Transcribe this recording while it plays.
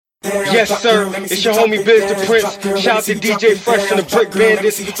Yes, sir. It's your homie Biz the Prince. Shout out to DJ Fresh and the Brick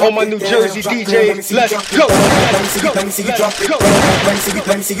Bandits. All my New Jersey DJs. Let's go. Let me see you drop it. Let me see you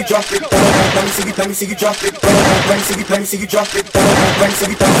drop it. Let me see you drop it. Let me see you drop it. Let me see you drop it. Let me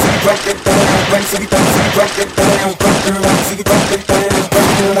see you drop it. Let me see you drop it.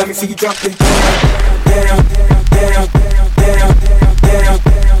 Let me see you drop it. Down, down, down, down,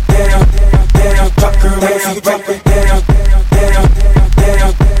 down, down. Drop girl, let me see you drop it. Down, down,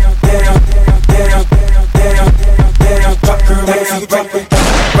 down, down, down, down, down. Drop girl, let me see you drop it.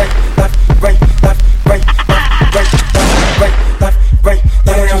 Right, left, right, left, right, left, right, left, right,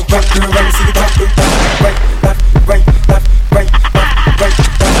 down. Drop girl, let me see you drop it. Right, left, right, left, right, left,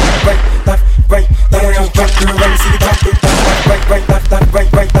 right, left, right, down. Drop girl, let me see you drop it. Right, right, left, left, right,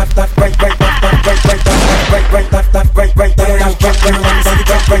 right, left, left, right, right, left, left, right, right, left, right, right, left, left, right, right, down. Drop girl, let me see you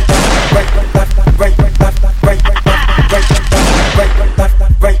drop right, right, left, right, right, left, left, right, right, left, right, right, left,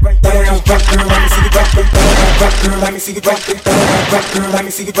 left, right, right, down. Drop girl, let me see you drop it. Drop girl, let me see you drop it. Drop girl, let me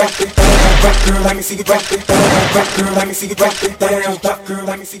see you drop it. Drop girl, let me see you drop it. Drop girl, let me see you drop it. Down. Drop girl,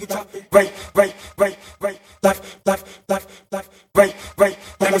 let me see you drop it. Right, right, right, right, left, left, left, left, right, right.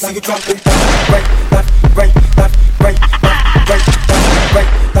 Let me see you drop it. Right, left, right, left, right, left, right, right,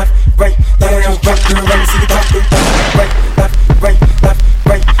 left, right, down. Drop girl, let me see you drop it. Right, left, right, left,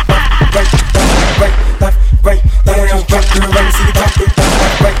 right, left, right, right, left, right, down. Drop girl, let me see you drop it.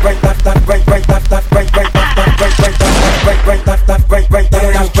 Right, right, left, left, right, right, left, left, right, right, left, left, right, right, left, right, right, left, left, right, right,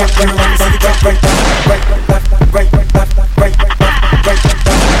 down. Drop girl, let me see you drop right, right, left, right, right, left, left, right, right, left,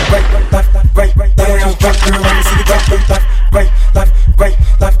 right, right, left, left, right, right, down. Drop girl, let me see you drop it. Left, right, left, right,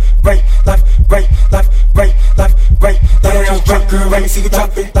 left, right, left, right, left, right, left, right, down. Drop girl, let me see you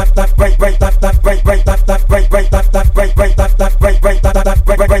drop it. Left, left, right, right, left, left, right, right, left.